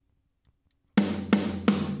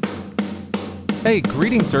Hey,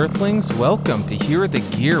 greetings, Earthlings. Welcome to Hear the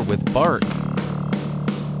Gear with Bark.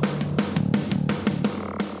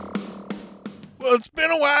 Well, it's been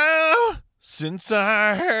a while since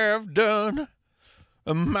I have done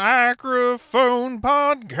a microphone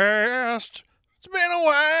podcast. It's been a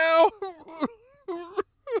while.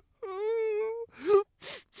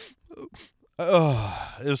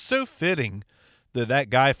 It was so fitting that that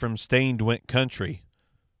guy from Stained went country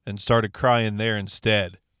and started crying there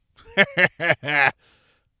instead.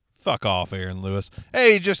 Fuck off, Aaron Lewis.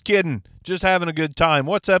 Hey, just kidding. Just having a good time.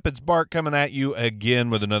 What's up? It's Bart coming at you again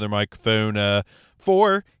with another microphone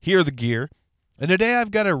for Hear the Gear. And today I've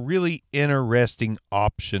got a really interesting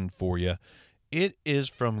option for you. It is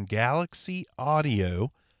from Galaxy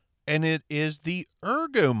Audio, and it is the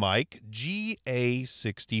Ergomic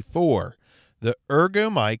GA64. The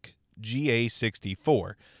Ergomic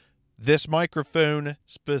GA64. This microphone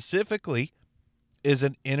specifically is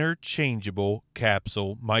an interchangeable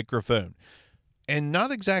capsule microphone. And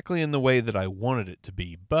not exactly in the way that I wanted it to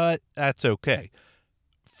be, but that's okay.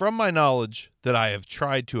 From my knowledge that I have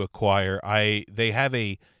tried to acquire, they have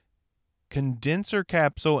a condenser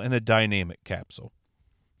capsule and a dynamic capsule.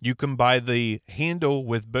 You can buy the handle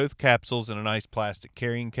with both capsules in a nice plastic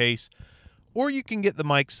carrying case, or you can get the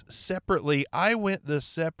mics separately. I went the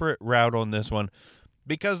separate route on this one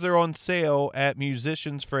because they're on sale at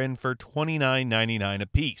Musician's Friend for $29.99 a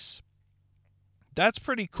piece. That's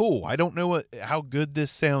pretty cool. I don't know how good this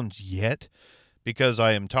sounds yet because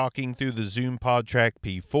I am talking through the Zoom PodTrack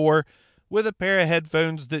P4 with a pair of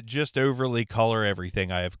headphones that just overly color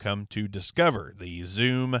everything I have come to discover. The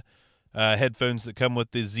Zoom headphones that come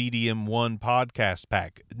with the ZDM1 podcast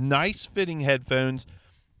pack. Nice fitting headphones.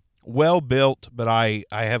 Well built, but I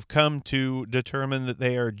have come to determine that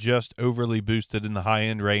they are just overly boosted in the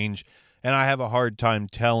high-end range, and I have a hard time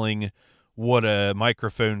telling what a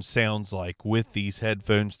microphone sounds like with these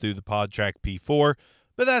headphones through the PodTrack P4,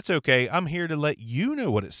 but that's okay. I'm here to let you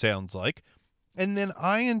know what it sounds like, and then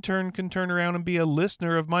I, in turn, can turn around and be a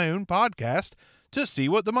listener of my own podcast to see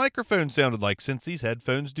what the microphone sounded like, since these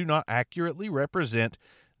headphones do not accurately represent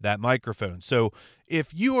that microphone. So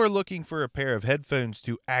if you are looking for a pair of headphones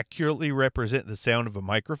to accurately represent the sound of a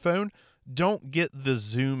microphone, don't get the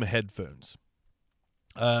Zoom headphones.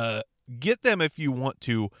 Get them if you want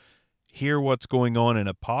to hear what's going on in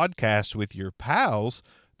a podcast with your pals.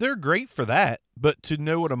 They're great for that, but to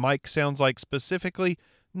know what a mic sounds like specifically,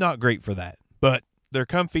 not great for that. But they're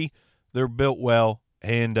comfy, they're built well,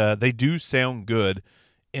 and they do sound good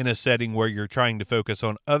in a setting where you're trying to focus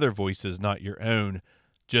on other voices, not your own.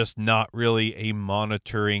 Just not really a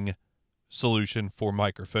monitoring solution for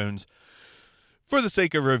microphones for the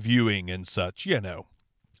sake of reviewing and such, you know.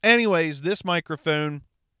 Anyways, this microphone,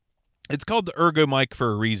 it's called the Ergomic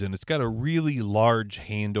for a reason. It's got a really large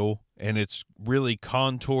handle, and it's really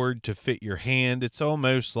contoured to fit your hand. It's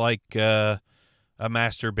almost like a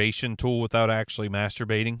masturbation tool without actually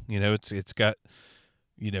masturbating. You know, it's got,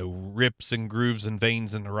 you know, rips and grooves and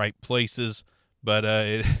veins in the right places, but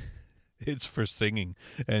it's for singing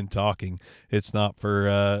and talking. It's not for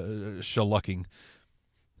shalucking,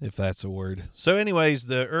 if that's a word. So anyways,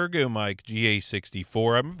 the Ergomic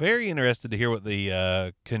GA64. I'm very interested to hear what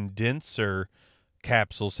the condenser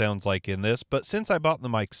capsule sounds like in this. But since I bought the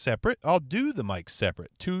mic separate, I'll do the mic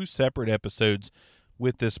separate. 2 separate episodes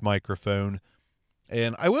with this microphone.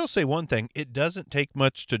 And I will say one thing. It doesn't take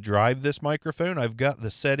much to drive this microphone. I've got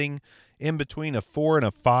the setting in between a 4 and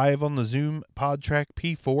a 5 on the Zoom PodTrack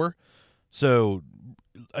P4. So,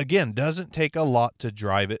 again, doesn't take a lot to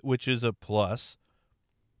drive it, which is a plus.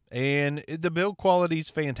 And the build quality is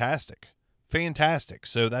fantastic. Fantastic.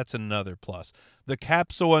 So that's another plus. The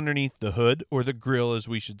capsule underneath the hood, or the grill as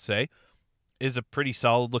we should say, is a pretty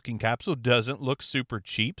solid looking capsule. Doesn't look super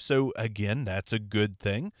cheap. So, again, that's a good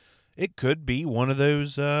thing. It could be one of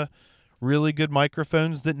those really good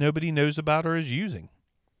microphones that nobody knows about or is using.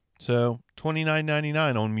 So,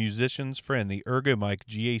 $29.99 on Musician's Friend, the Ergomic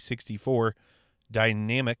GA64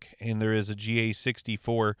 Dynamic, and there is a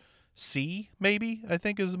GA64C, maybe, I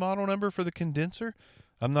think is the model number for the condenser.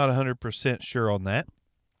 I'm not 100% sure on that.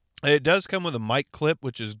 It does come with a mic clip,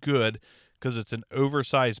 which is good because it's an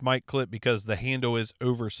oversized mic clip because the handle is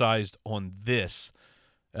oversized on this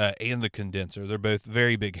and the condenser. They're both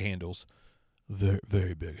very big handles.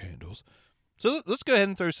 Very big handles. So let's go ahead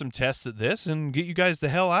and throw some tests at this and get you guys the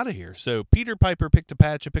hell out of here. So Peter Piper picked a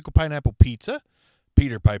patch of pickle pineapple pizza.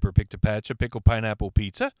 Peter Piper picked a patch of pickle pineapple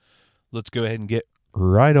pizza. Let's go ahead and get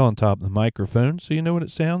right on top of the microphone so you know what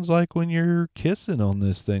it sounds like when you're kissing on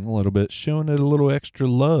this thing a little bit, showing it a little extra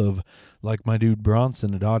love. Like my dude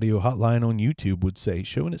Bronson at Audio Hotline on YouTube would say,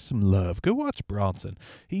 showing us some love. Go watch Bronson.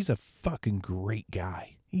 He's a fucking great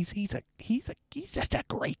guy. He's just a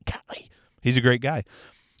great guy. He's a great guy.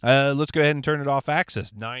 Let's go ahead and turn it off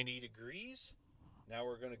axis. 90 degrees. Now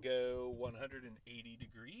we're going to go 180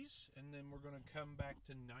 degrees, and then we're going to come back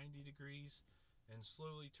to 90 degrees and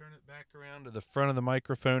slowly turn it back around to the front of the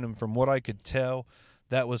microphone. And from what I could tell,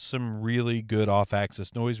 that was some really good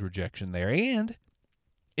off-axis noise rejection there. And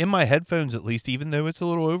in my headphones, at least, even though it's a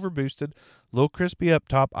little overboosted, a little crispy up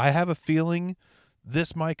top, I have a feeling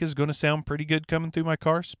this mic is going to sound pretty good coming through my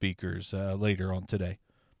car speakers later on today.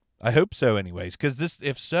 I hope so anyways, because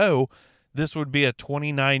if so, this would be a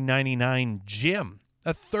 $29.99 gem,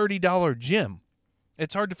 a $30 gem.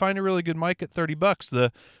 It's hard to find a really good mic at $30.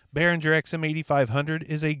 The Behringer XM8500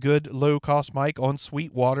 is a good low-cost mic on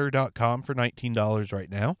sweetwater.com for $19 right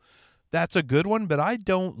now. That's a good one, but I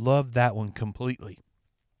don't love that one completely.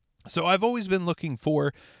 So I've always been looking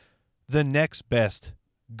for the next best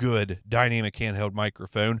good dynamic handheld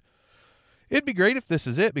microphone. It'd be great if this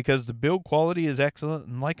is it because the build quality is excellent.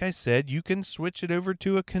 And like I said, you can switch it over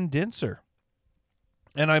to a condenser.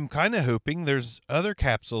 And I'm kind of hoping there's other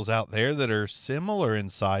capsules out there that are similar in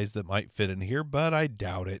size that might fit in here, but I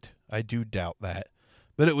doubt it. I do doubt that.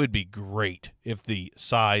 But it would be great if the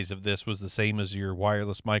size of this was the same as your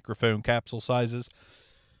wireless microphone capsule sizes.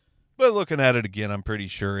 But looking at it again, I'm pretty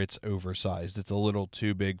sure it's oversized. It's a little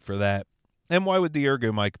too big for that. And why would the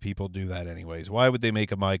Ergomic people do that anyways? Why would they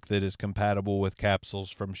make a mic that is compatible with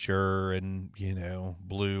capsules from Shure and,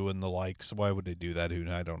 Blue and the likes? Why would they do that?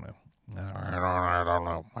 I don't know.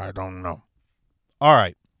 I don't know. All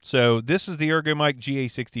right. So this is the Ergomic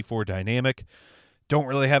GA64 Dynamic. Don't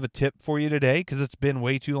really have a tip for you today because it's been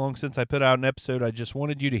way too long since I put out an episode. I just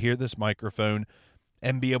wanted you to hear this microphone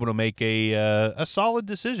and be able to make a solid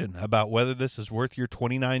decision about whether this is worth your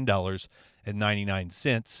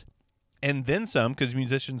 $29.99 and then some, because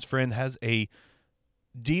Musician's Friend has a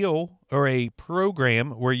deal or a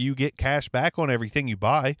program where you get cash back on everything you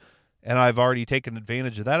buy, and I've already taken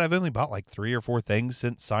advantage of that. I've only bought like 3 or 4 things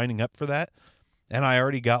since signing up for that, and I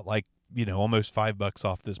already got almost $5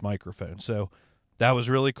 off this microphone, so that was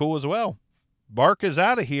really cool as well. Bark is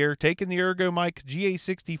out of here, taking the Ergomic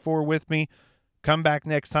GA64 with me. Come back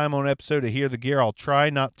next time on an episode of Hear the Gear. I'll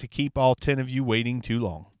try not to keep all 10 of you waiting too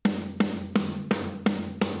long.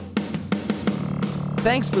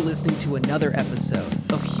 Thanks for listening to another episode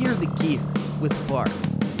of Hear the Gear with Bark.